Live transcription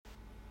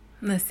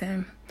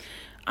Listen,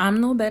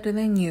 I'm no better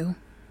than you,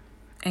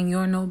 and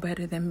you're no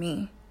better than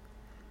me.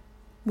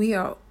 We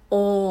are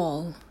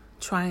all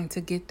trying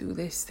to get through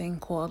this thing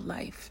called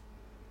life.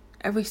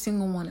 Every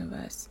single one of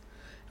us.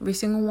 Every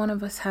single one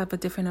of us have a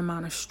different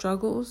amount of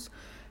struggles.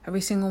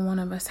 Every single one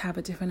of us have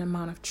a different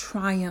amount of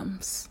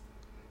triumphs.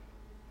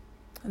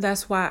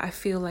 That's why I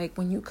feel like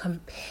when you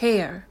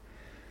compare,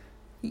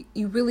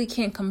 you really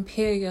can't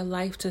compare your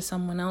life to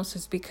someone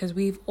else's, because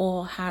we've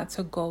all had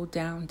to go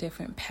down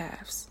different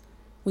paths.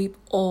 We've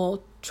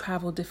all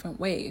traveled different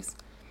ways.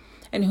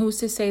 And who's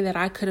to say that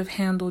I could have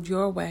handled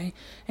your way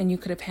and you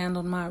could have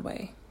handled my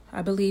way?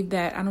 I believe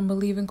that. I don't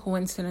believe in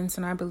coincidence,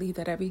 and I believe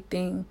that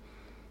everything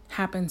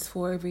happens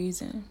for a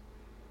reason.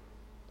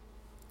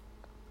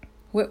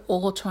 We're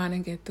all trying to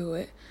get through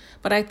it.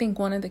 But I think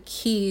one of the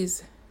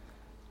keys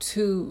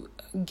to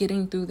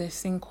getting through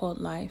this thing called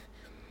life,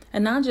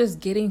 and not just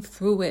getting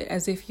through it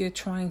as if you're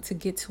trying to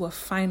get to a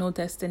final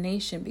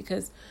destination,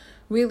 because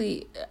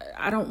really,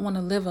 I don't want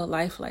to live a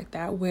life like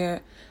that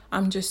where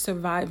I'm just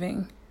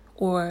surviving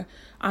or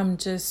I'm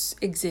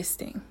just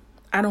existing.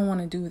 I don't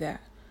want to do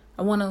that.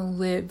 I want to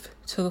live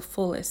to the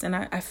fullest. And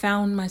I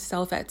found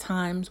myself at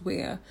times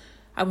where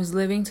I was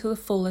living to the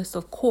fullest,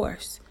 of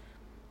course.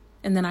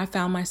 And then I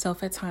found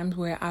myself at times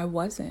where I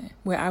wasn't,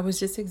 where I was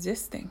just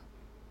existing.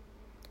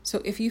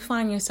 So if you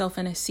find yourself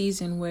in a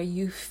season where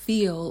you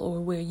feel or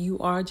where you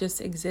are just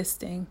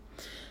existing,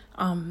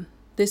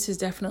 this is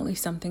definitely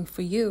something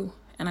for you.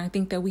 And I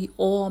think that we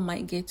all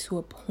might get to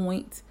a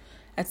point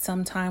at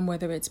some time,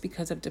 whether it's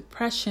because of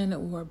depression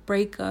or a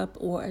breakup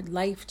or a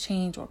life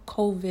change or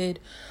COVID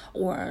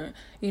or,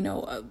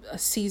 a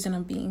season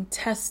of being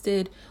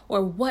tested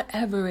or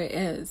whatever it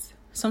is.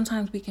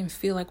 Sometimes we can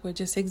feel like we're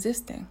just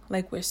existing,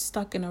 like we're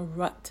stuck in a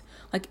rut,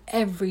 like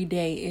every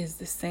day is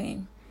the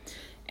same.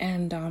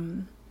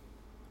 And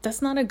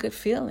that's not a good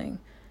feeling.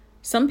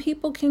 Some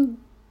people can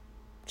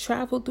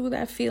travel through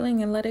that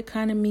feeling and let it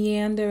kind of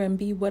meander and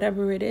be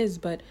whatever it is.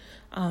 But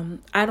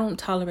I don't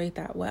tolerate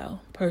that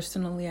well.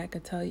 Personally, I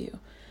could tell you.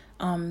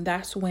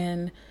 That's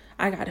when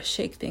I got to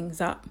shake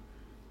things up,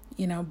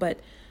 but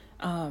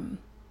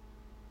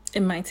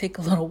it might take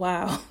a little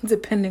while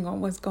depending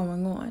on what's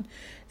going on.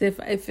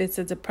 If it's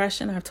a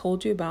depression, I've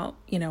told you about,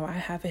 I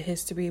have a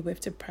history with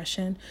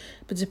depression,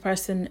 but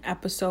depression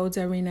episodes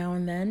every now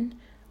and then.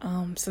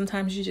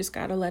 Sometimes you just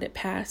got to let it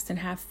pass and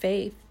have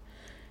faith.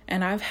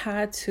 And I've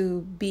had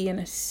to be in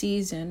a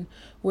season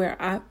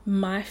where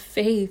my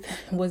faith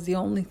was the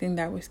only thing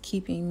that was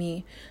keeping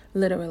me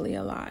literally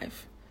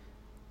alive.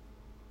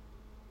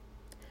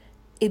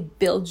 It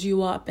builds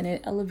you up and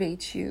it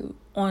elevates you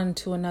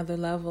onto another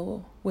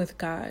level with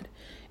God.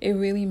 It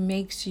really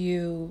makes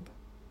you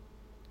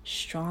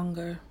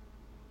stronger.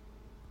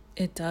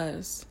 It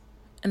does.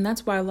 And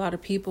that's why a lot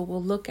of people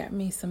will look at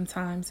me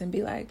sometimes and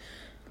be like,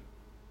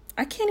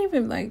 I can't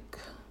even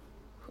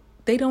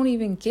they don't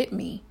even get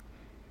me.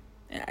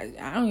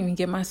 I don't even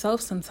get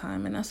myself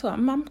sometimes. And that's why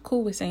I'm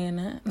cool with saying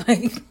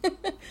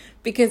that.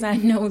 Because I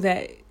know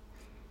that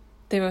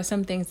there are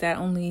some things that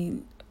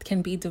only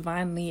can be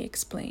divinely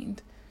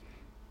explained.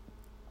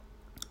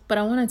 But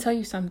I want to tell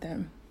you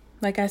something.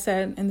 Like I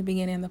said in the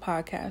beginning of the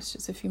podcast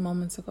just a few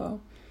moments ago,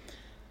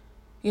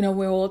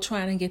 we're all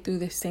trying to get through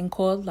this thing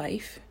called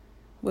life.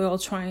 We're all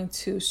trying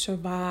to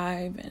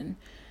survive and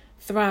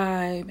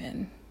thrive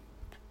and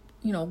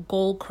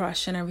goal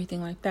crush and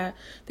everything like that.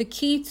 The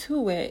key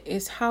to it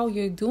is how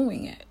you're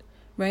doing it,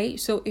 right?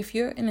 So if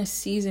you're in a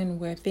season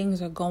where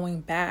things are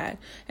going bad,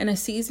 and a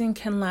season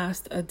can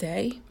last a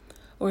day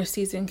or a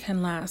season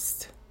can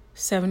last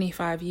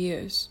 75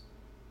 years.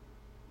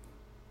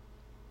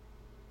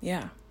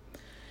 Yeah.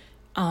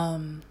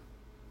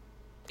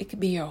 It could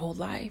be your whole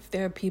life.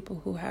 There are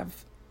people who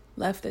have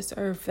left this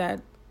earth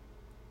that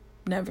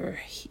never,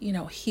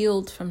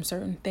 healed from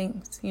certain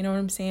things, you know what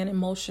I'm saying?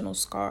 Emotional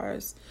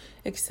scars,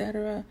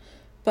 etc.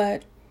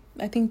 But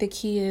I think the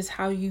key is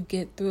how you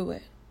get through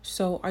it.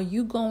 So are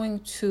you going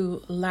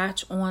to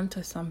latch on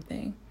to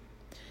something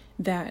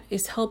that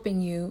is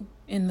helping you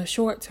in the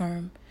short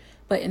term,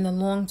 but in the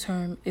long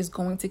term is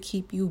going to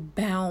keep you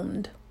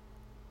bound,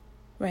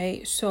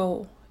 right?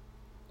 So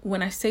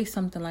when I say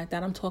something like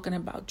that, I'm talking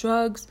about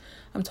drugs,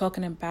 I'm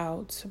talking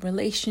about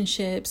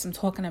relationships, I'm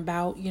talking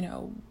about,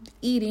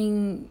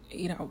 eating,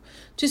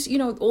 just,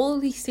 all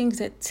of these things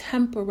that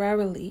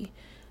temporarily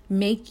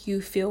make you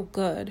feel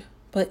good,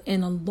 but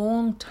in a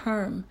long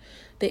term,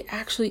 they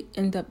actually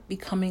end up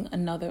becoming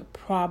another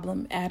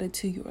problem added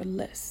to your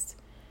list.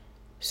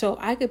 So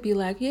I could be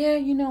like, yeah,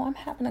 I'm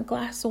having a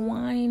glass of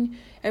wine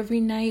every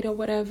night or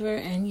whatever,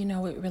 and,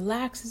 it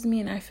relaxes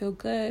me and I feel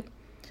good,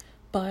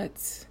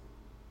 but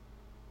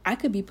I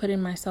could be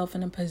putting myself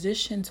in a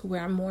position to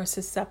where I'm more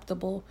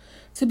susceptible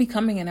to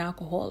becoming an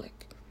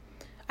alcoholic.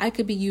 I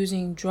could be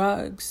using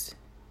drugs,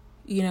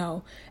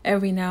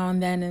 every now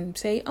and then and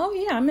say, oh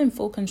yeah, I'm in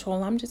full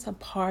control. I'm just a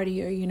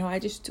partier, I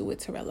just do it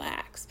to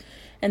relax,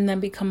 and then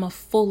become a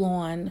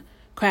full-on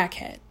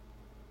crackhead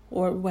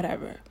or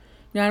whatever.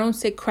 I don't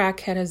say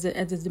crackhead as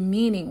a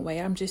demeaning way.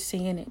 I'm just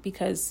saying it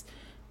because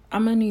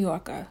I'm a New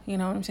Yorker, you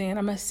know what I'm saying?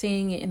 I'm not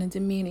saying it in a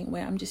demeaning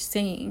way. I'm just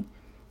saying,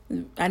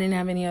 I didn't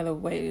have any other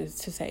ways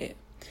to say it.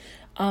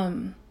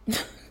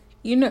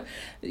 You know,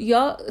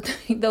 y'all,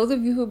 those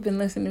of you who've been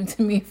listening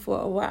to me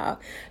for a while,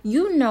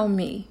 you know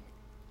me,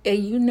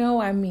 and you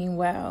know I mean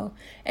well,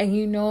 and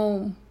you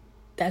know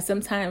that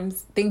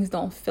sometimes things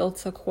don't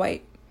filter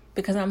quite,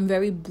 because I'm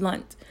very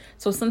blunt.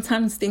 So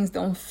sometimes things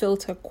don't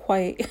filter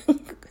quite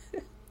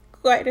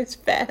as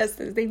fast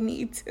as they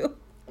need to.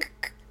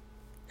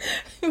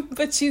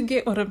 But you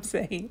get what I'm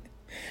saying.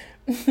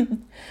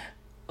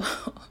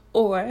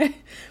 Or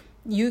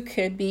you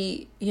could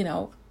be,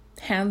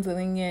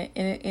 handling it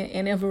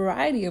in a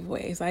variety of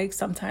ways. Like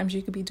sometimes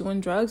you could be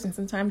doing drugs, and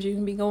sometimes you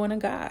can be going to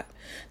God.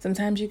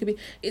 Sometimes you could be,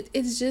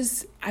 it's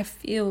just, I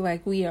feel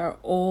like we are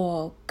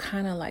all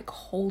kind of like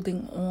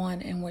holding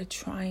on, and we're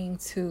trying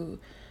to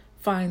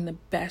find the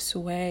best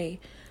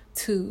way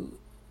to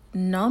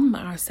numb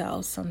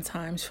ourselves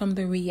sometimes from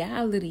the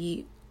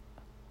reality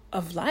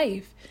of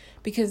life,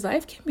 because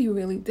life can be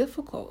really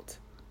difficult.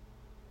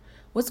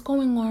 What's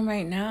going on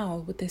right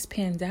now with this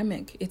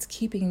pandemic, it's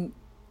keeping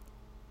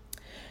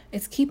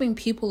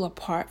people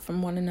apart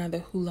from one another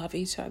who love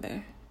each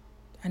other.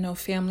 I know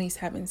families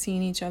haven't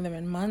seen each other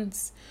in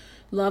months,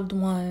 loved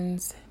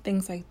ones,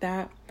 things like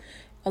that.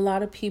 A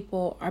lot of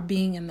people are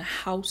being in the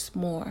house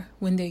more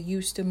when they're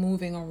used to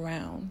moving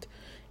around,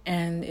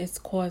 and it's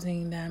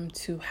causing them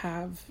to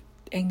have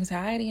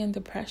anxiety and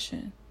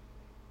depression.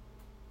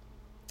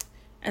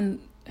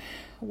 And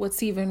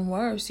what's even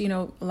worse,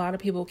 a lot of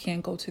people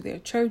can't go to their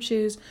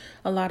churches.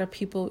 A lot of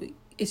people,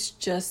 it's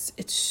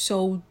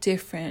so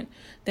different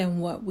than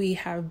what we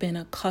have been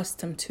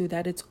accustomed to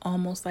that it's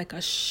almost like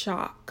a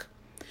shock.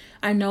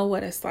 I know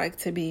what it's like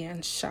to be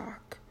in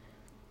shock.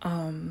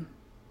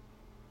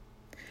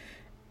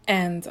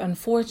 And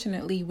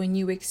unfortunately, when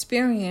you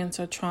experience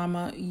a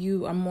trauma,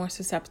 you are more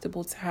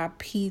susceptible to have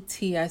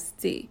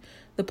PTSD,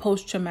 the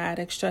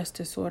post-traumatic stress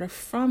disorder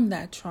from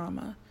that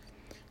trauma.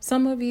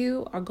 Some of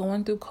you are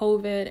going through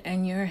COVID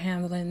and you're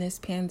handling this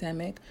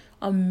pandemic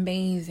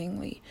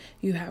amazingly.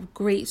 You have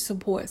great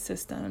support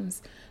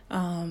systems.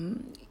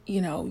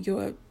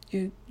 You're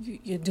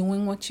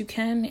doing what you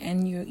can,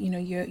 and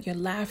you're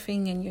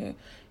laughing, and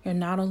you're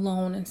not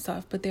alone and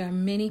stuff. But there are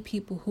many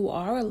people who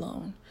are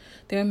alone.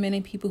 There are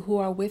many people who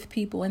are with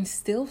people and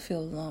still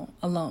feel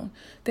alone.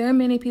 There are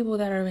many people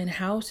that are in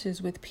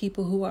houses with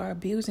people who are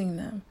abusing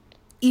them.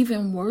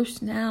 Even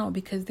worse now,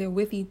 because they're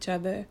with each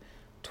other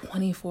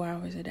 24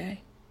 hours a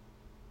day.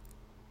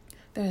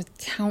 There's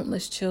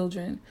countless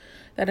children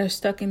that are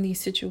stuck in these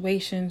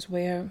situations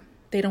where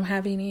they don't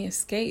have any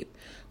escape.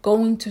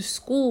 Going to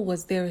school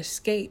was their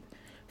escape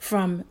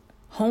from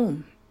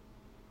home,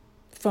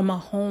 from a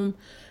home,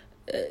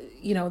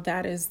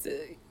 that is,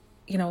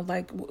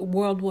 like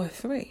World War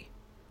III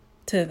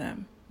to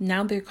them.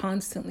 Now they're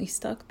constantly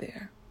stuck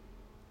there.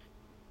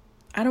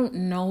 I don't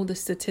know the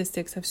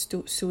statistics of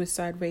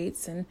suicide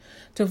rates and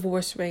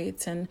divorce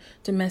rates and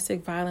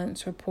domestic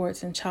violence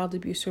reports and child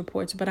abuse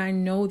reports, but I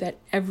know that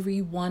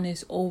everyone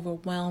is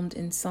overwhelmed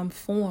in some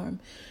form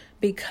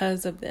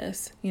because of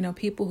this.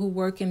 People who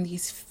work in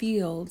these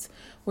fields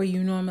where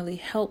you normally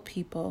help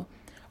people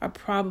are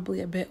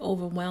probably a bit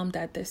overwhelmed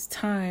at this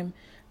time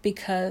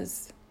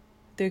because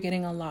they're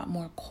getting a lot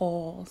more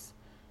calls.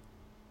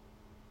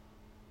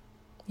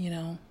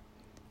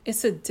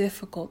 It's a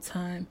difficult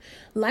time.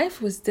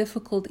 Life was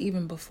difficult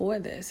even before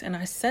this. And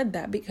I said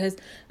that because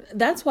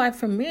that's why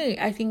for me,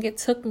 I think it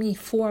took me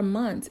 4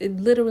 months. It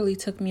literally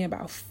took me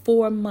about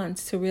 4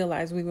 months to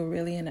realize we were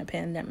really in a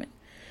pandemic.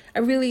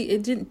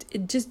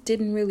 It just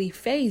didn't really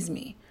faze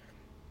me,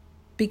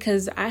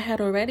 because I had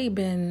already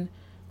been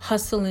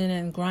hustling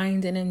and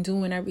grinding and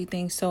doing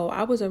everything. So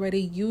I was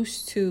already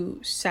used to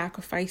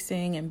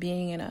sacrificing and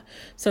being in a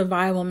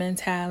survival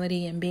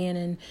mentality and being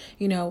in,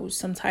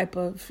 some type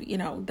of,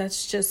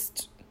 that's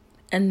just,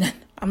 and then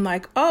I'm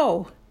like,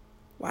 oh,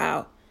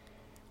 wow,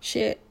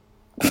 shit.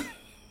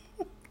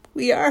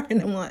 We are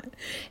in one.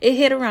 It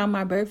hit around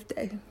my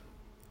birthday.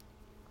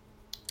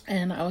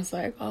 And I was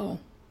like, oh,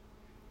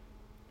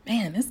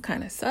 man, this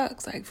kind of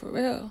sucks. Like, for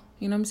real.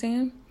 You know what I'm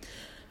saying?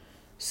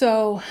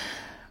 So,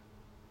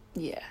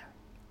 yeah.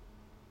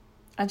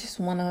 I just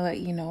want to let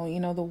you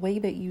know, the way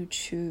that you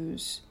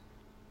choose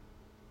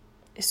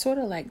is sort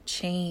of like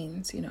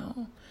chains,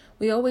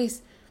 We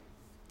always,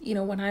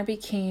 when I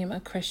became a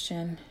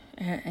Christian,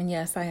 and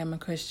yes, I am a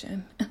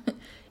Christian.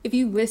 If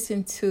you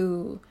listen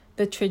to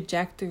the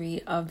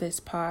trajectory of this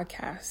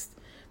podcast,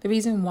 the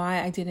reason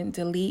why I didn't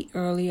delete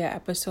earlier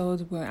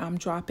episodes where I'm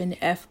dropping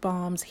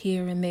F-bombs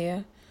here and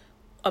there,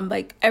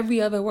 like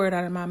every other word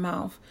out of my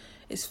mouth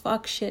is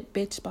fuck, shit,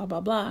 bitch, blah,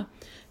 blah, blah,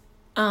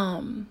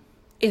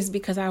 is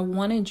because I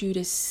wanted you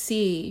to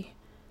see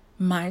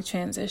my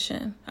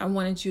transition. I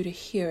wanted you to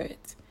hear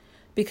it,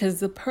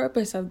 because the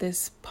purpose of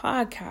this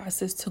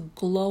podcast is to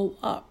glow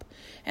up.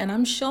 And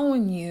I'm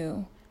showing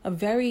you a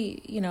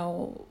very,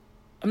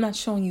 I'm not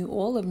showing you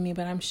all of me,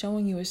 but I'm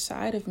showing you a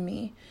side of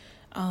me,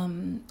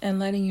 and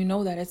letting you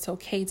know that it's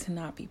okay to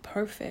not be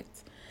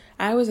perfect.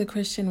 I was a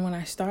Christian when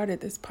I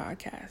started this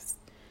podcast.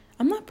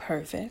 I'm not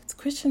perfect.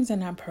 Christians are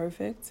not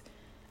perfect.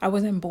 I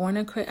wasn't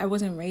I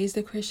wasn't raised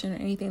a Christian or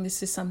anything.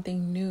 This is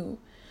something new.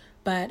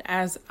 But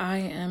as I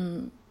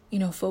am,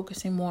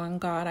 focusing more on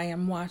God, I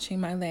am watching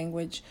my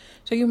language.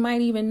 So you might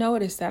even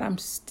notice that I'm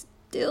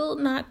still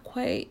not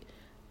quite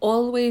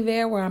all the way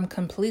there where I'm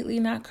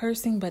completely not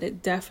cursing, but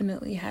it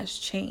definitely has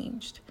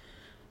changed.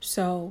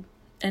 So,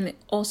 and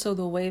also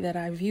the way that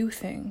I view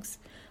things,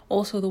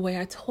 also the way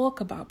I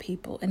talk about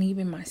people and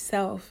even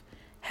myself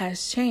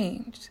has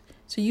changed.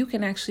 So you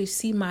can actually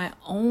see my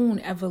own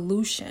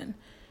evolution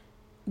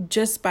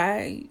just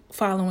by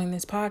following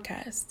this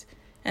podcast.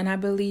 And I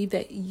believe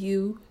that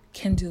you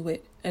can do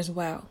it as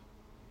well.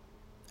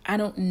 I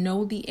don't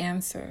know the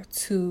answer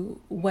to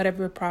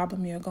whatever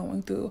problem you're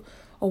going through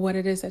or what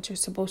it is that you're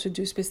supposed to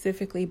do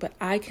specifically, but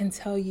I can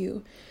tell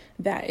you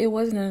that it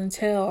wasn't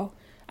until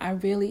I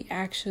really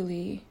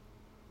actually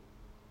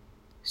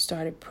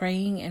started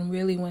praying and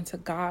really went to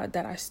God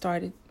that I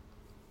started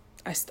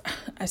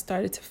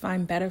to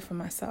find better for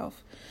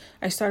myself.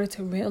 I started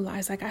to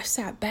realize, like, I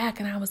sat back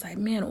and I was like,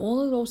 man,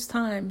 all of those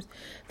times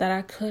that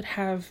I could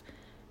have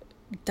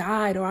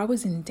died or I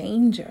was in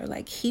danger,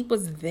 like, he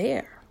was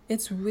there.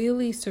 It's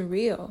really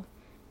surreal.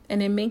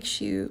 And it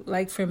makes you,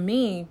 like, for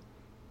me,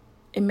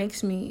 it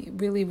makes me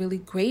really, really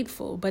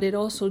grateful. But it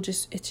also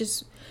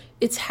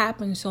it's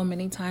happened so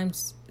many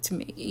times to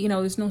me.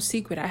 There's no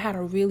secret. I had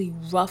a really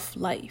rough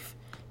life,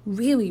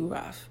 really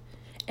rough.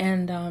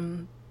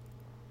 And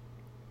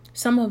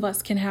some of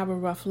us can have a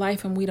rough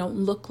life and we don't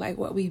look like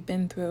what we've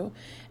been through.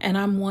 And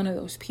I'm one of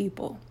those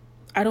people.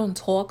 I don't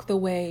talk the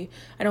way,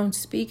 I don't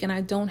speak, and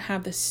I don't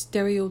have the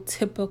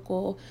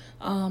stereotypical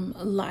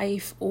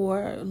life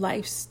or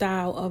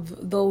lifestyle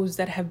of those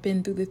that have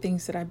been through the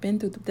things that I've been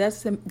through.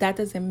 That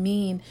doesn't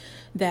mean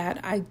that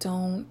I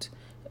don't,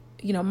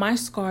 my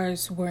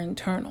scars were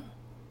internal.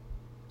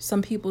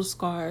 Some people's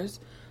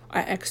scars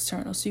are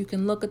external. So you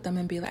can look at them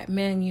and be like,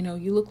 man,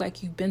 you look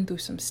like you've been through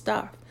some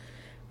stuff.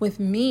 With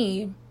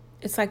me,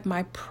 it's like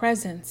my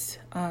presence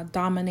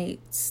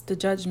dominates the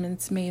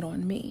judgments made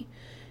on me.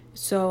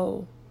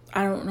 So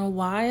I don't know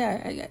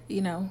why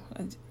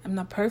I'm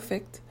not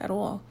perfect at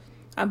all.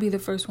 I'll be the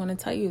first one to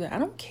tell you that. I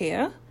don't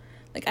care.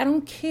 I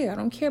don't care. I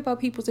don't care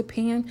about people's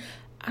opinion.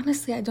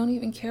 Honestly, I don't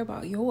even care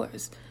about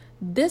yours.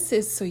 This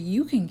is so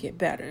you can get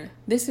better.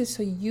 This is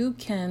so you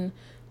can,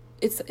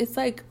 it's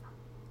like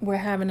we're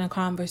having a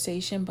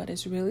conversation, but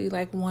it's really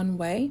like one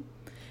way.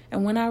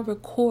 And when I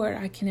record,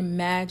 I can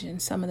imagine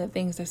some of the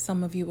things that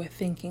some of you are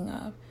thinking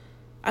of.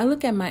 I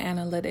look at my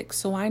analytics,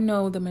 so I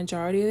know the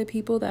majority of the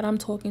people that I'm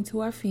talking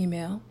to are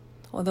female,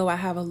 although I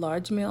have a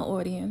large male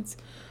audience.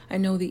 I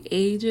know the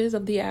ages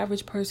of the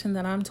average person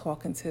that I'm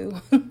talking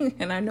to,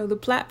 and I know the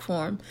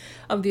platform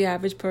of the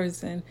average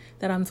person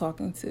that I'm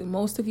talking to.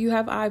 Most of you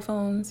have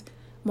iPhones.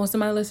 Most of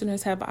my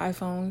listeners have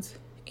iPhones,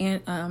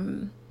 and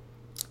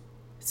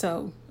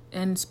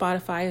and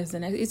Spotify is the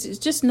next. It's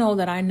just know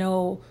that I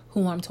know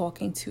who I'm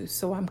talking to,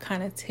 so I'm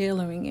kind of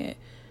tailoring it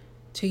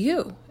to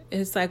you.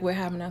 It's like we're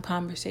having a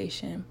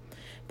conversation.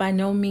 By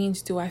no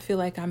means do I feel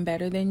like I'm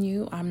better than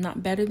you. I'm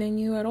not better than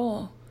you at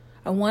all.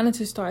 I wanted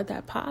to start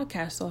that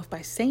podcast off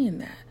by saying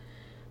that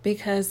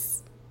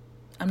because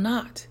I'm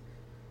not.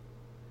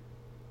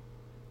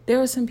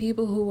 There are some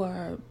people who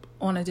are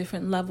on a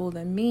different level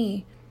than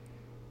me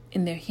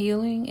in their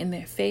healing, in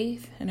their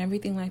faith, and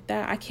everything like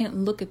that. I can't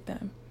look at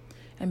them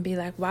and be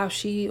like, wow,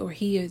 she or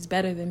he is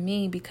better than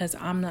me because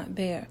I'm not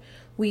there.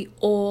 We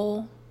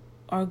all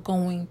are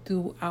going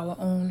through our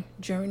own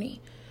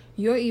journey.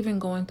 You're even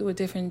going through a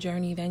different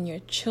journey than your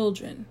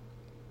children.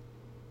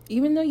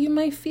 Even though you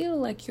might feel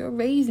like you're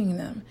raising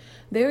them,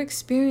 they're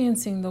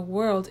experiencing the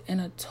world in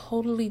a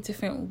totally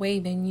different way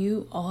than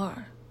you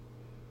are.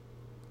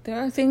 There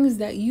are things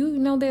that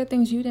there are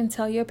things you didn't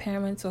tell your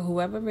parents or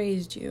whoever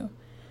raised you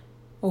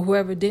or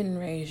whoever didn't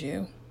raise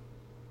you.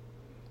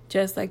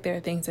 Just like there are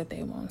things that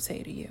they won't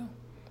say to you.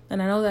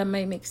 And I know that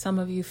might make some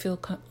of you feel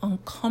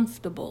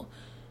uncomfortable.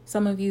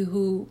 Some of you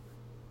who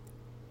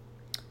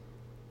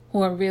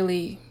are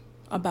really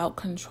about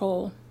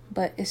control,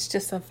 but it's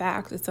just a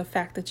fact. It's a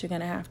fact that you're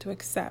going to have to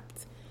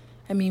accept.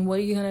 I mean, what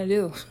are you going to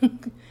do?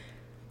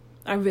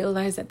 I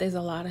realize that there's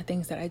a lot of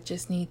things that I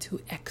just need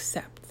to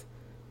accept.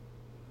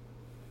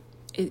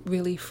 It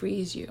really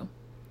frees you.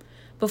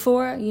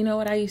 Before,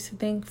 what I used to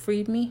think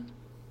freed me?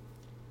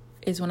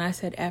 Is when I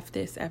said F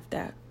this, F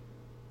that.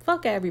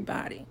 Fuck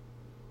everybody.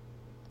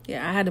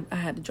 Yeah, I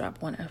had to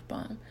drop one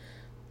F-bomb.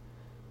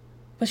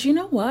 But you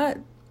know what?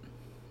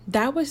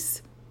 That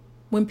was...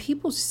 When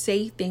people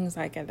say things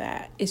like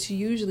that, it's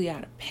usually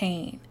out of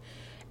pain.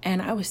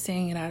 And I was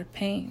saying it out of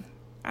pain.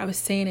 I was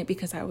saying it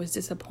because I was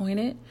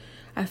disappointed.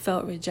 I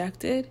felt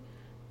rejected.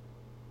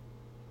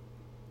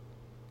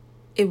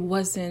 It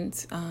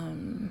wasn't...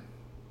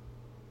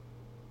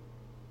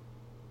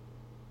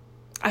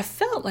 I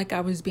felt like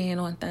I was being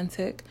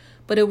authentic,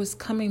 but it was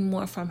coming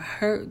more from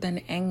hurt than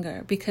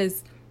anger.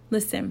 Because,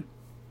 listen,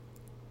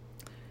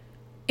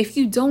 if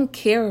you don't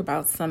care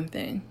about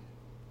something,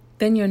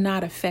 then you're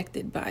not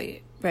affected by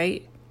it,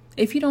 right?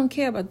 If you don't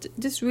care about,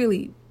 just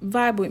really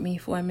vibe with me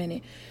for a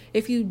minute.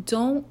 If you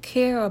don't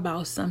care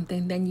about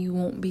something, then you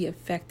won't be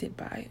affected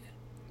by it.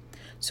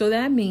 So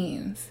that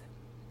means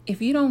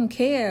if you don't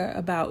care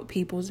about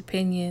people's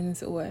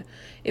opinions, or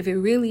if it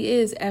really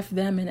is F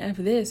them and F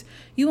this,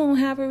 you won't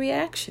have a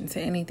reaction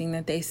to anything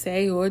that they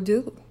say or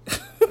do.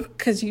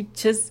 Because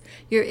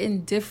you're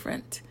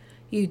indifferent.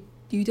 You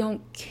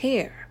don't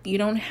care. You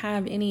don't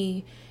have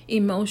any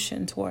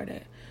emotion toward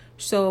it.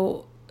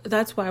 So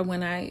that's why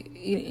when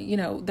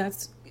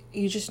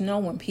you just know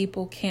when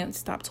people can't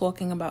stop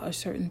talking about a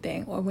certain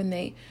thing, or when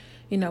they,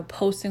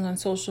 posting on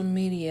social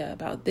media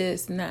about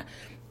this and that,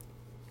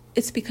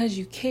 it's because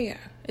you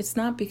care. It's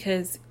not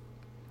because,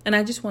 and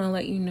I just want to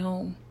let you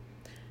know,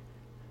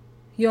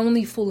 you're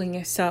only fooling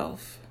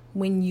yourself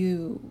when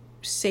you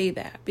say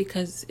that,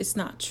 because it's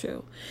not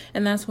true.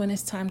 And that's when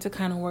it's time to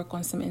kind of work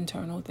on some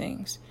internal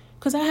things.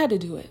 Because I had to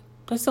do it.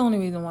 That's the only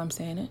reason why I'm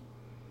saying it.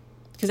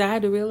 Because I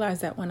had to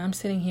realize that when I'm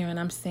sitting here and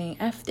I'm saying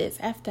F this,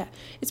 F that,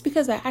 it's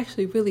because I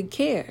actually really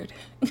cared.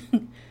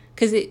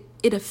 Because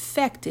it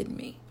affected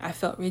me. I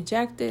felt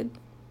rejected,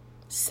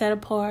 set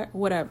apart,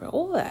 whatever,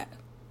 all that.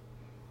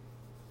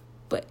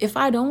 But if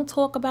I don't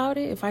talk about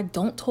it, if I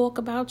don't talk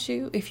about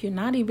you, if you're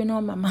not even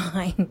on my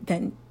mind,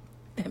 then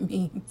that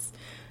means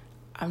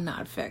I'm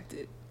not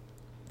affected.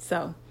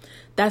 So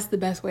that's the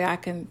best way I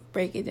can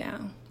break it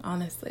down,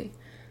 honestly.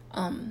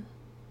 A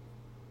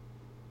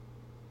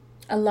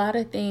lot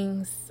of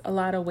things, a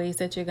lot of ways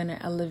that you're going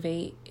to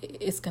elevate,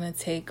 it's going to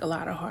take a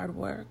lot of hard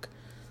work.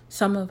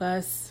 Some of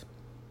us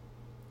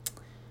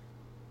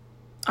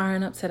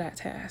aren't up to that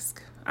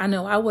task. I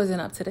know I wasn't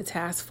up to the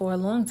task for a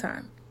long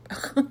time.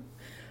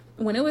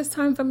 When it was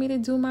time for me to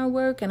do my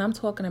work, and I'm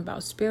talking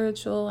about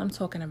spiritual, I'm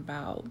talking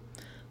about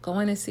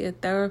going to see a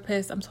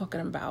therapist, I'm talking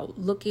about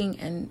looking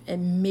and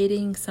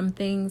admitting some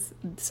things,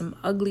 some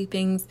ugly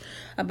things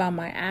about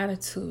my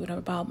attitude,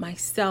 about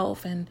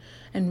myself, and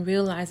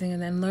realizing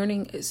and then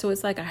learning. So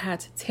it's like I had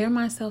to tear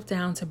myself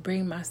down to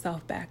bring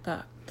myself back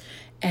up.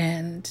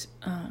 And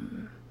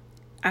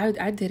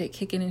I did it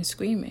kicking and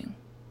screaming.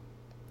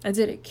 I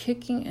did it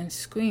kicking and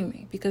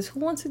screaming, because who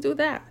wants to do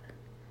that?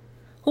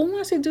 Who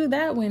wants to do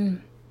that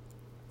when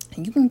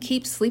you can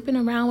keep sleeping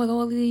around with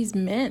all of these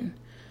men?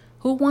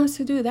 Who wants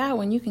to do that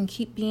when you can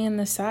keep being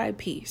the side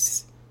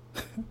piece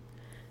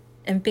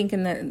and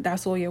thinking that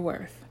that's all you're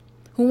worth?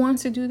 Who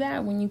wants to do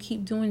that when you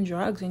keep doing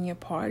drugs and you're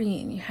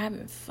partying and you're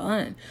having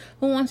fun?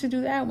 Who wants to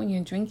do that when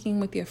you're drinking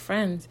with your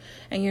friends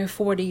and you're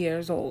 40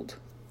 years old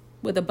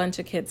with a bunch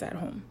of kids at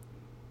home?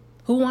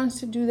 Who wants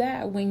to do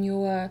that when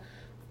you're,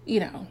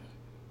 who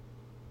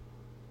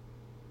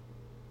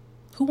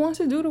wants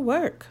to do the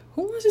work?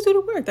 Who wants to do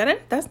the work?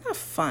 That's not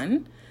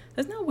fun.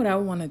 That's not what I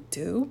want to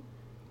do.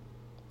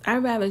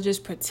 I'd rather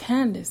just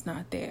pretend it's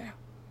not there.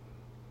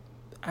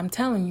 I'm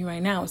telling you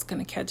right now, it's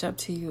going to catch up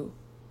to you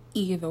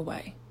either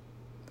way.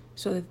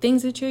 So the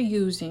things that you're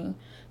using,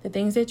 the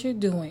things that you're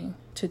doing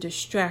to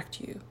distract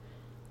you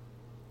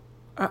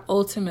are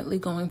ultimately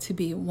going to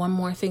be one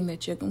more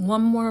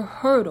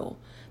hurdle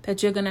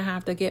that you're going to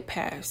have to get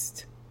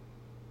past.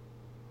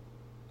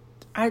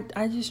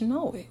 I just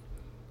know it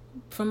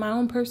from my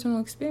own personal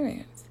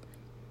experience.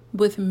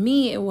 With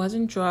me, it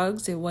wasn't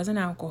drugs, it wasn't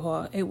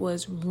alcohol, it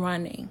was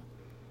running.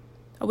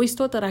 I always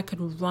thought that I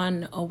could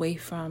run away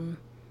from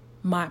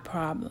my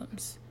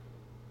problems.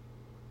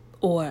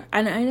 I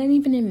didn't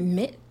even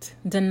admit.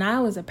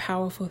 Denial is a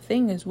powerful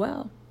thing as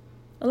well.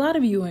 A lot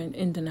of you are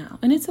in denial,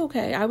 and it's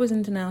okay. I was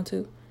in denial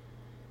too.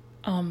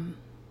 And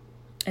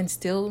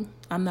still,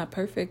 I'm not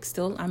perfect.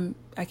 Still,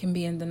 I can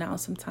be in denial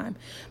sometimes.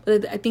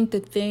 But I think the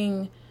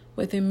thing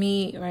within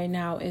me right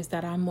now is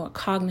that I'm more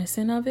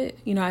cognizant of it.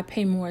 I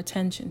pay more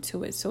attention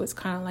to it. So it's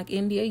kind of like,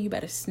 India, you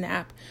better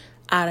snap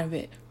out of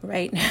it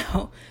right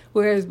now.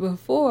 Whereas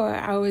before,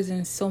 I was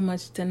in so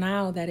much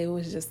denial that it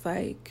was just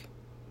like,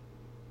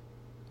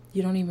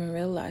 you don't even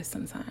realize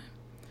sometimes.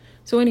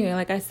 So anyway,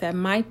 like I said,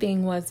 my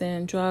thing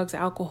wasn't drugs,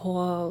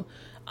 alcohol,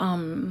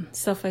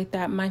 stuff like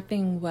that. My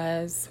thing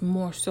was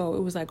more so,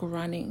 it was like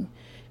running.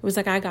 It was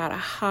like I got a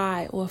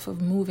high off of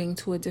moving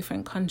to a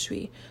different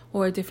country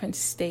or a different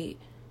state.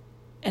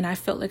 And I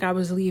felt like I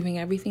was leaving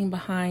everything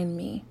behind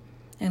me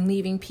and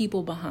leaving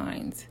people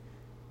behind.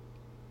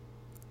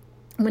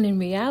 When in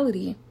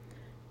reality,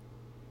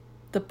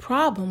 the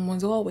problem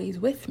was always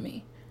with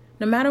me.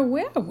 No matter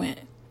where I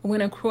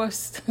went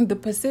across the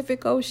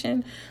Pacific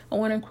Ocean, I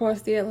went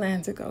across the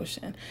Atlantic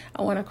Ocean,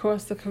 I went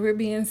across the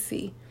Caribbean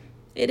Sea.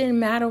 It didn't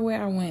matter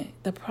where I went.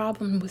 The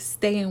problem was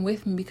staying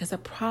with me, because the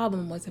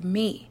problem was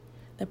me.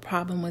 The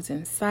problem was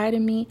inside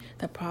of me.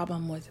 The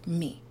problem was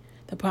me.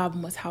 The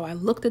problem was how I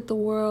looked at the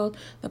world.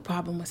 The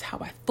problem was how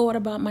I thought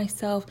about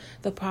myself.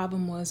 The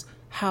problem was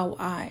how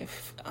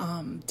I've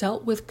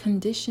dealt with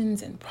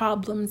conditions and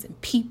problems and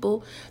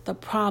people. The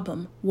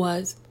problem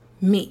was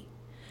me.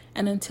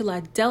 And until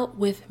I dealt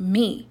with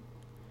me,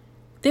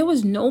 there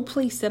was no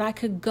place that I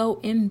could go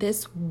in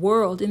this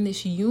world, in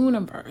this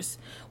universe,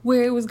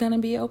 where it was going to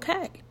be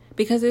okay.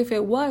 Because if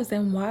it was,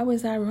 then why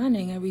was I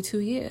running every 2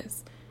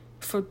 years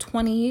for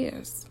 20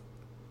 years?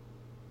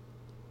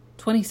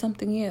 20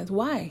 something years.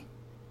 Why?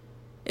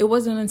 It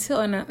wasn't until,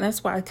 and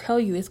that's why I tell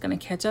you it's going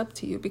to catch up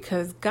to you,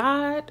 because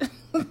God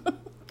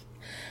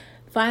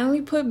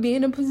finally put me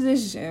in a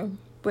position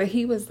where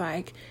he was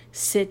like,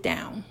 sit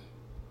down.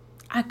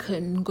 I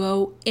couldn't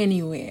go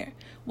anywhere.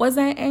 Was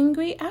I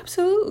angry?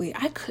 Absolutely.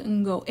 I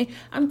couldn't go.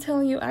 I'm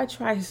telling you, I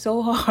tried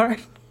so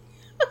hard.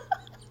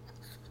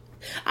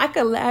 I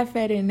could laugh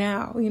at it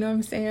now, you know what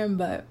I'm saying?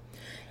 But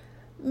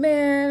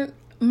man,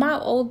 my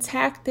old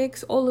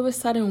tactics all of a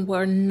sudden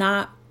were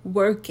not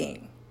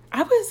working.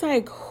 I was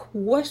like,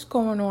 what's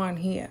going on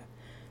here?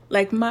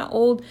 Like my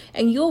old,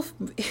 and you'll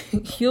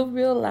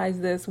realize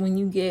this when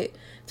you get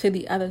to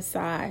the other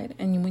side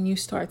and when you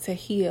start to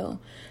heal.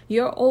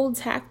 Your old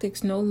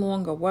tactics no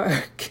longer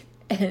work.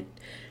 And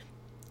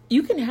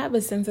you can have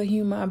a sense of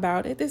humor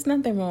about it. There's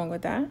nothing wrong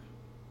with that.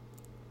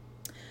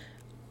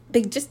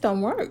 They just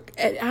don't work.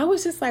 And I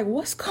was just like,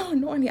 what's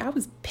going on here? I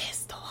was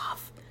pissed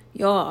off.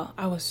 Y'all,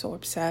 I was so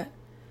upset.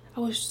 I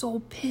was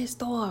so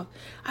pissed off.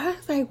 I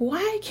was like,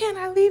 why can't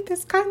I leave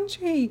this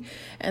country?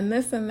 And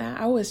this and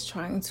that. I was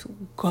trying to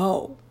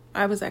go.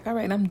 I was like, all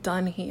right, I'm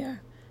done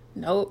here.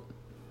 Nope.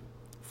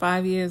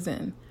 5 years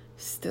in,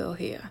 still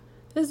here.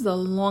 This is the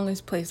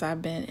longest place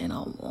I've been in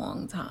a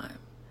long time.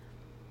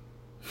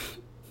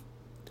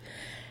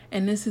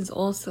 And this is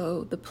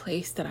also the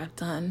place that I've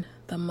done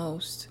the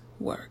most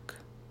work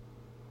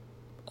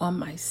on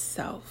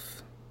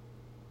myself,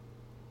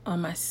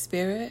 on my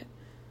spirit,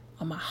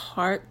 on my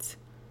heart,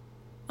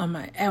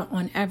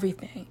 on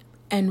everything.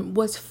 And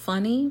what's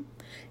funny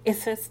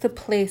is it's the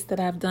place that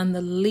I've done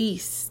the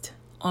least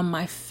on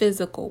my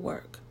physical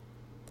work,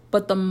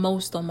 but the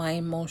most on my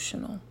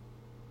emotional.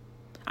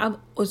 I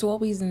was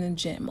always in the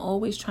gym,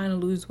 always trying to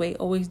lose weight,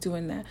 always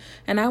doing that.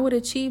 And I would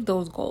achieve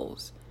those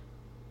goals.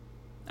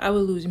 I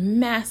would lose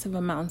massive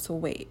amounts of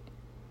weight.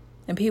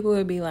 And people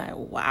would be like,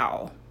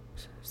 wow,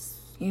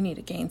 you need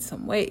to gain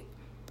some weight.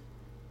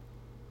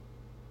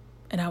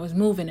 And I was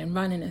moving and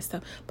running and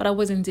stuff, but I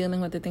wasn't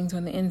dealing with the things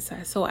on the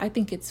inside. So I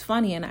think it's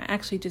funny, and I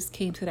actually just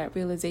came to that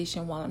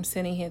realization while I'm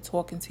sitting here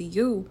talking to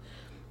you,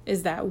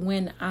 is that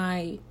when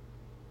I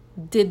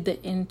did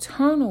the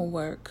internal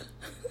work,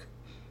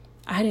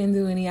 I didn't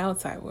do any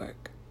outside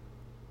work.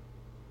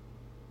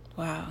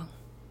 Wow.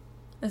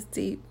 That's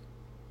deep.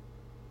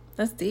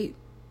 That's deep.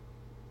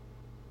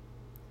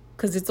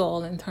 Because it's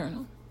all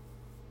internal.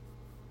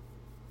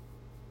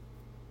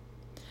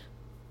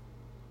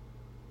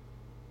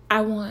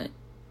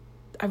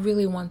 I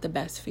really want the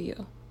best for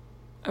you.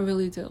 I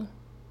really do.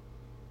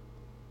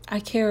 I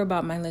care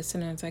about my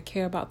listeners. I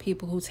care about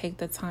people who take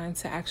the time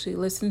to actually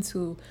listen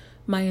to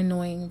my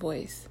annoying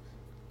voice.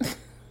 I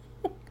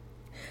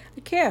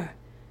care.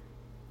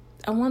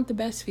 I want the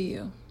best for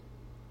you.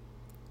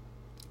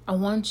 I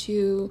want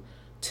you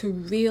to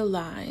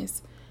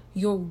realize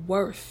your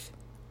worth.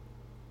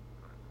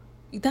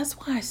 That's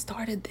why I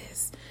started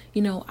this.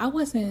 You know, I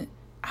was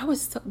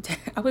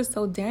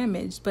so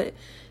damaged, but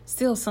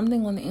still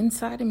something on the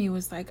inside of me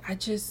was like, I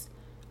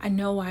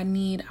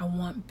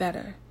want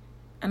better.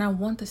 And I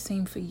want the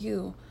same for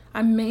you.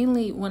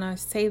 When I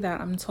say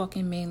that, I'm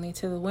talking mainly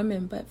to the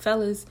women, but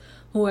fellas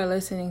who are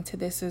listening to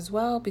this as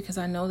well, because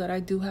I know that I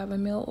do have a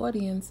male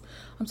audience,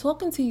 I'm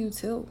talking to you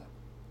too.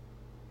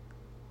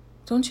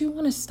 Don't you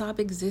want to stop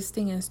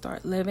existing and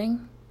start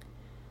living?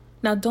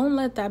 Now, don't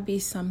let that be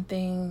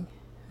something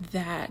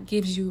that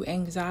gives you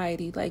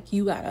anxiety, like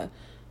you gotta,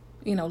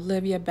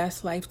 live your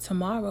best life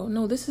tomorrow.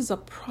 No, this is a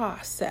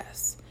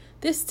process.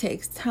 This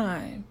takes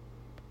time.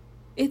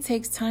 It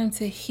takes time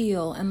to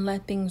heal and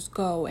let things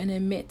go and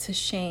admit to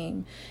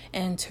shame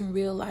and to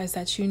realize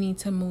that you need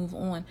to move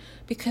on.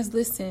 Because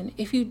listen,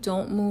 if you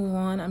don't move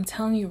on, I'm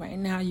telling you right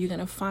now, you're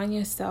gonna find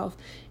yourself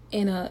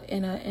in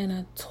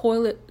a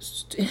toilet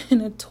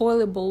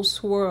bowl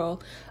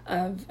swirl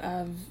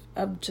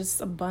of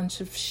just a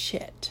bunch of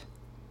shit.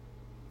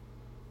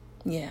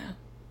 Yeah.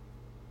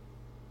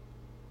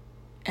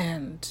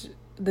 And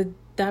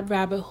that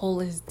rabbit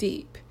hole is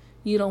deep.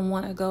 You don't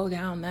want to go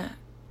down that.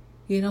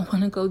 You don't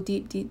want to go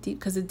deep,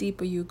 because the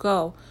deeper you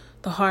go,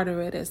 the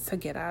harder it is to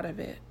get out of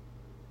it.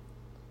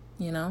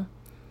 Don't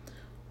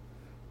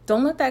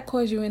let that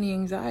cause you any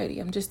anxiety.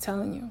 I'm just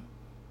telling you.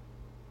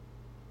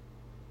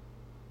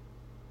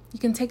 You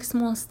can take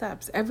small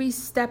steps. Every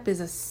step is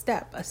a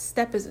step. A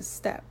step is a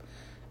step.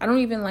 I don't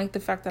even like the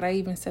fact that I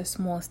even said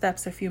small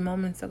steps a few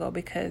moments ago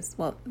because,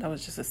 that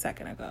was just a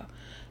second ago.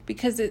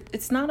 Because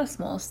it's not a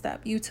small step.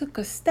 You took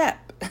a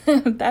step.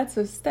 That's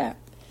a step,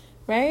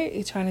 right?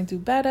 You're trying to do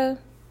better.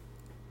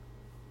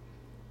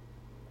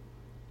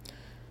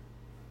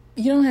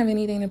 You don't have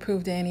anything to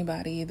prove to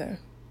anybody either.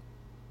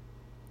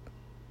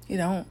 You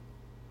don't.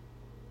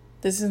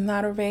 This is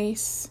not a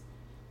race.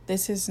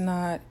 This is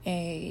not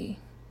a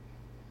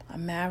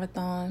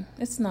marathon.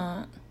 It's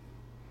not.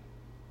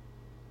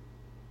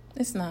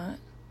 It's not.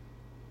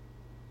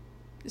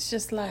 It's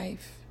just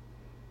life.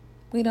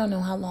 We don't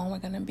know how long we're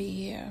going to be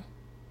here.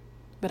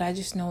 But I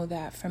just know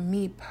that for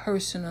me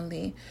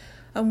personally,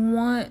 I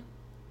want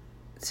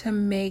to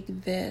make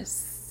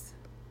this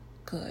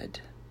good.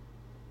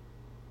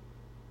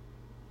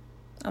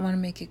 I want to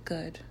make it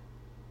good.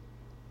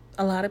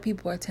 A lot of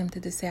people are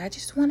tempted to say, I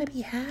just want to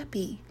be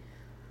happy.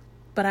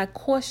 But I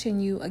caution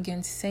you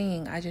against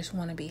saying, I just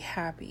want to be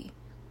happy.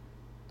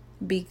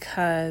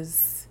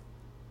 Because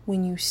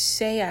when you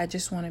say, I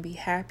just want to be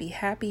happy,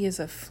 happy is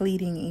a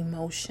fleeting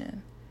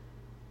emotion.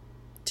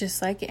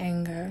 Just like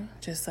anger,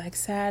 just like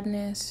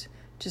sadness,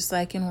 just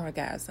like an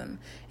orgasm.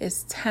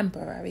 It's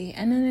temporary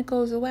and then it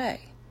goes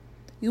away.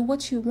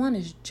 What you want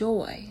is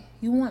joy.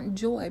 You want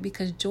joy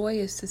because joy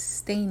is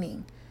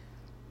sustaining.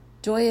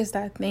 Joy is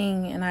that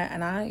thing, and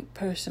I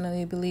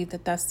personally believe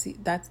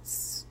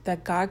that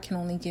God can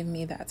only give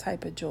me that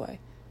type of joy.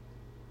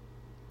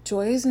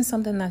 Joy isn't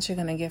something that you're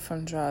gonna get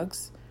from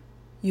drugs.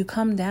 You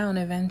come down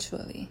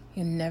eventually.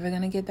 You're never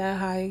gonna get that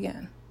high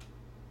again.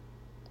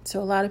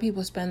 So a lot of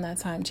people spend that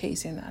time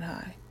chasing that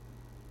high,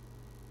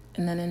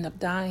 and then end up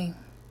dying,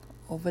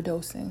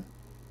 overdosing.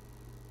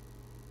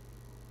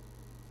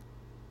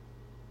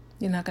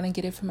 You're not gonna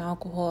get it from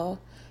alcohol.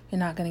 You're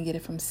not gonna get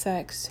it from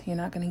sex. You're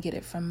not gonna get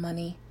it from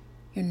money.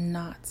 You're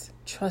not.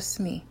 Trust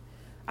me.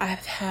 I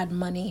have had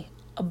money,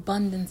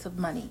 abundance of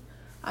money.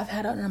 I've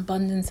had an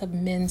abundance of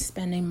men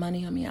spending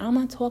money on me. I'm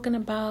not talking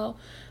about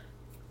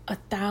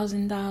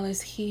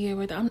 $1,000 here.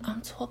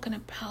 I'm talking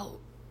about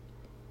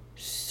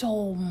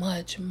so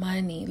much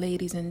money,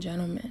 ladies and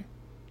gentlemen.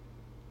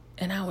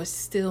 And I was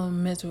still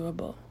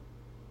miserable.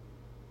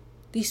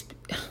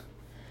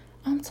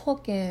 I'm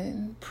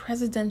talking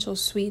presidential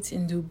suites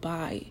in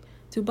Dubai.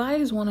 Dubai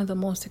is one of the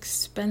most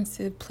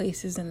expensive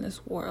places in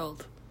this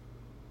world.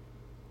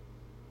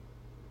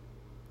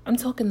 I'm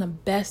talking the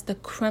best, the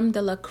creme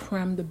de la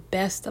creme, the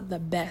best of the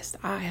best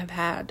I have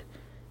had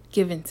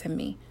given to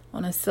me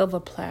on a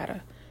silver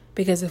platter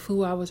because of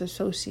who I was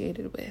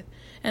associated with.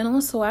 And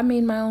also, I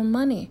made my own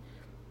money.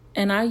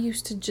 And I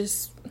used to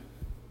just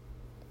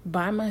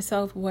buy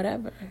myself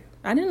whatever.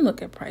 I didn't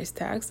look at price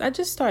tags. I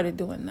just started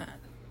doing that.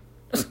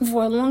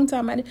 For a long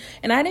time. I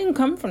didn't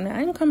come from that. I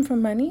didn't come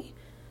from money.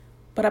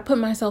 But I put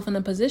myself in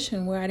a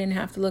position where I didn't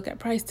have to look at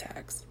price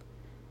tags.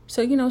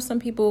 So, some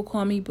people will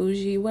call me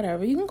bougie,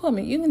 whatever. You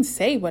can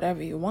say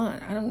whatever you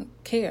want. I don't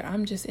care.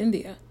 I'm just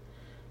India.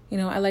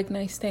 I like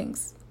nice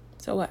things.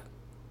 So what?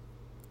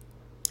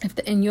 If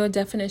in your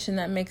definition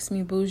that makes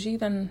me bougie,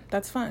 then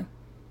that's fine.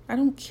 I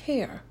don't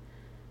care.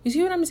 You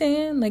see what I'm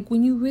saying? Like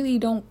when you really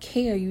don't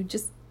care, you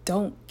just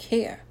don't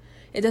care.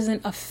 It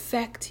doesn't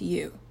affect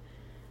you.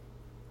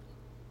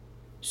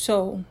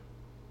 So,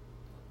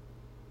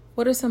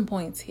 what are some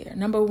points here?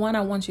 Number one,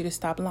 I want you to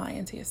stop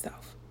lying to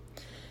yourself.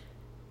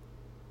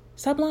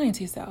 Stop lying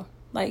to yourself.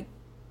 Like,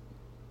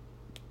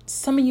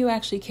 some of you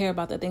actually care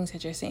about the things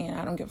that you're saying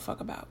I don't give a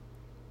fuck about.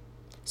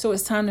 So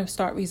it's time to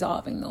start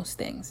resolving those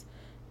things.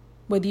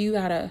 Whether you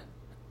gotta,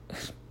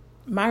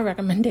 my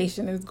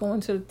recommendation is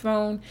going to the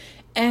throne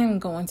and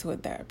going to a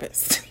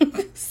therapist.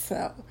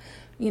 So,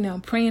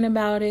 praying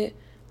about it,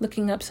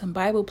 looking up some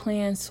Bible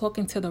plans,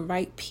 talking to the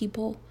right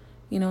people.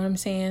 You know what I'm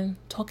saying?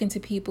 Talking to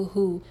people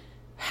who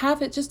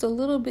have it just a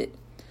little bit.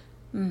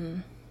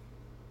 I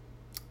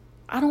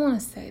don't want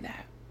to say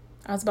that.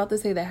 I was about to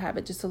say they have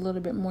it just a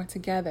little bit more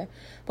together,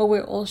 but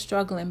we're all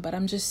struggling. But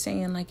I'm just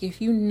saying, like, if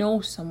you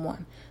know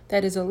someone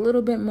that is a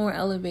little bit more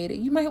elevated,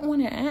 you might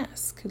want to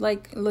ask,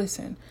 like,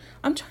 listen,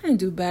 I'm trying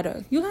to do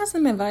better. You got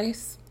some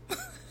advice?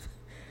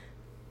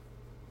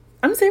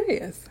 I'm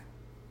serious.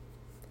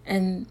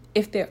 And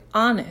if they're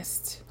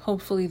honest,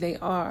 hopefully they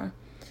are,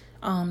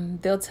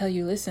 they'll tell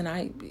you, listen,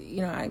 I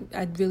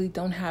really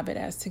don't have it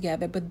as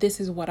together, but this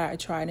is what I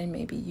tried and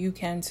maybe you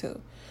can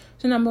too.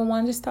 So number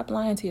one, just stop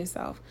lying to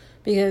yourself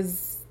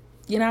because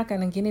you're not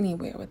going to get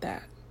anywhere with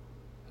that,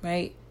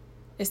 right?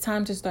 It's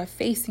time to start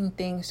facing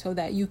things so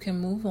that you can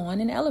move on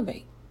and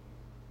elevate.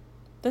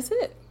 That's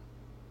it.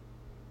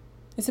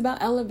 It's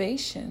about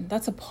elevation.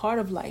 That's a part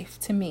of life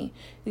to me.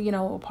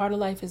 A part of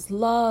life is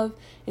love.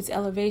 It's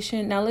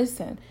elevation. Now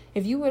listen,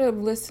 if you would have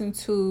listened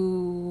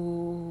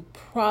to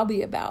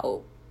probably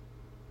about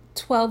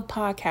 12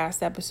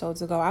 podcast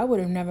episodes ago, I would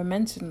have never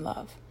mentioned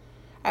love.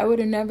 I would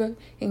have never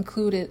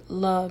included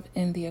love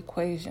in the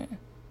equation.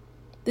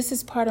 This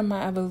is part of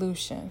my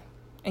evolution,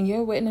 and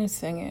you're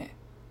witnessing it,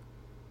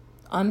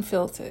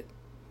 unfiltered,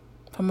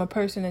 from a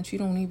person that you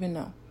don't even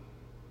know.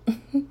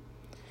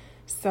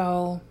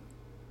 So,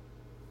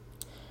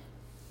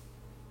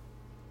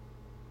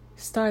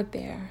 start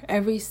there.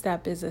 Every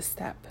step is a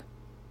step.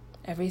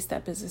 Every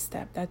step is a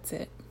step. That's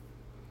it.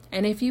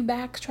 And if you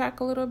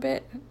backtrack a little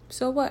bit,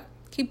 so what?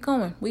 Keep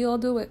going. We all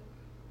do it.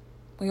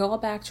 We all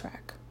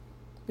backtrack.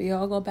 We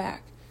all go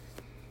back.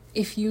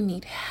 If you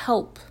need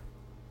help,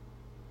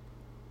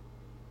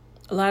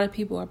 a lot of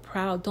people are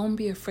proud. Don't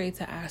be afraid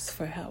to ask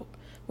for help,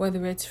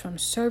 whether it's from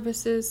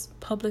services,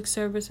 public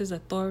services,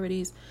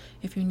 authorities.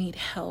 If you need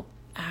help,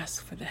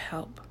 ask for the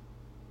help.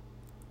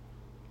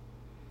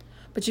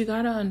 But you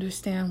got to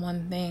understand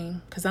one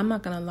thing, because I'm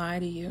not going to lie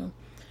to you.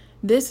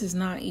 This is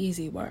not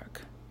easy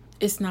work.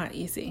 It's not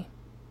easy.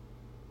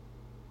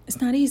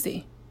 It's not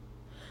easy,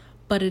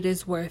 but it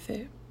is worth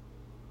it.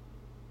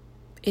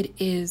 It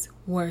is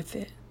worth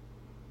it.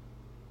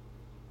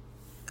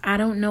 I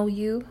don't know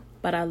you,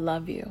 but I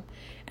love you.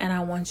 And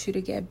I want you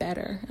to get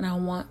better. And I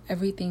want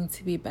everything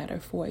to be better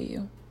for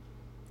you.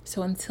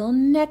 So until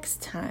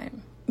next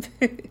time,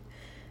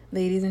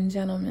 ladies and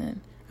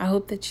gentlemen, I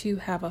hope that you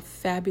have a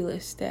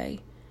fabulous day.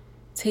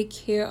 Take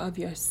care of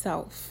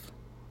yourself.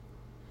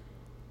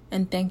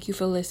 And thank you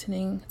for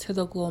listening to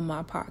the Glow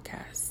My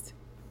podcast.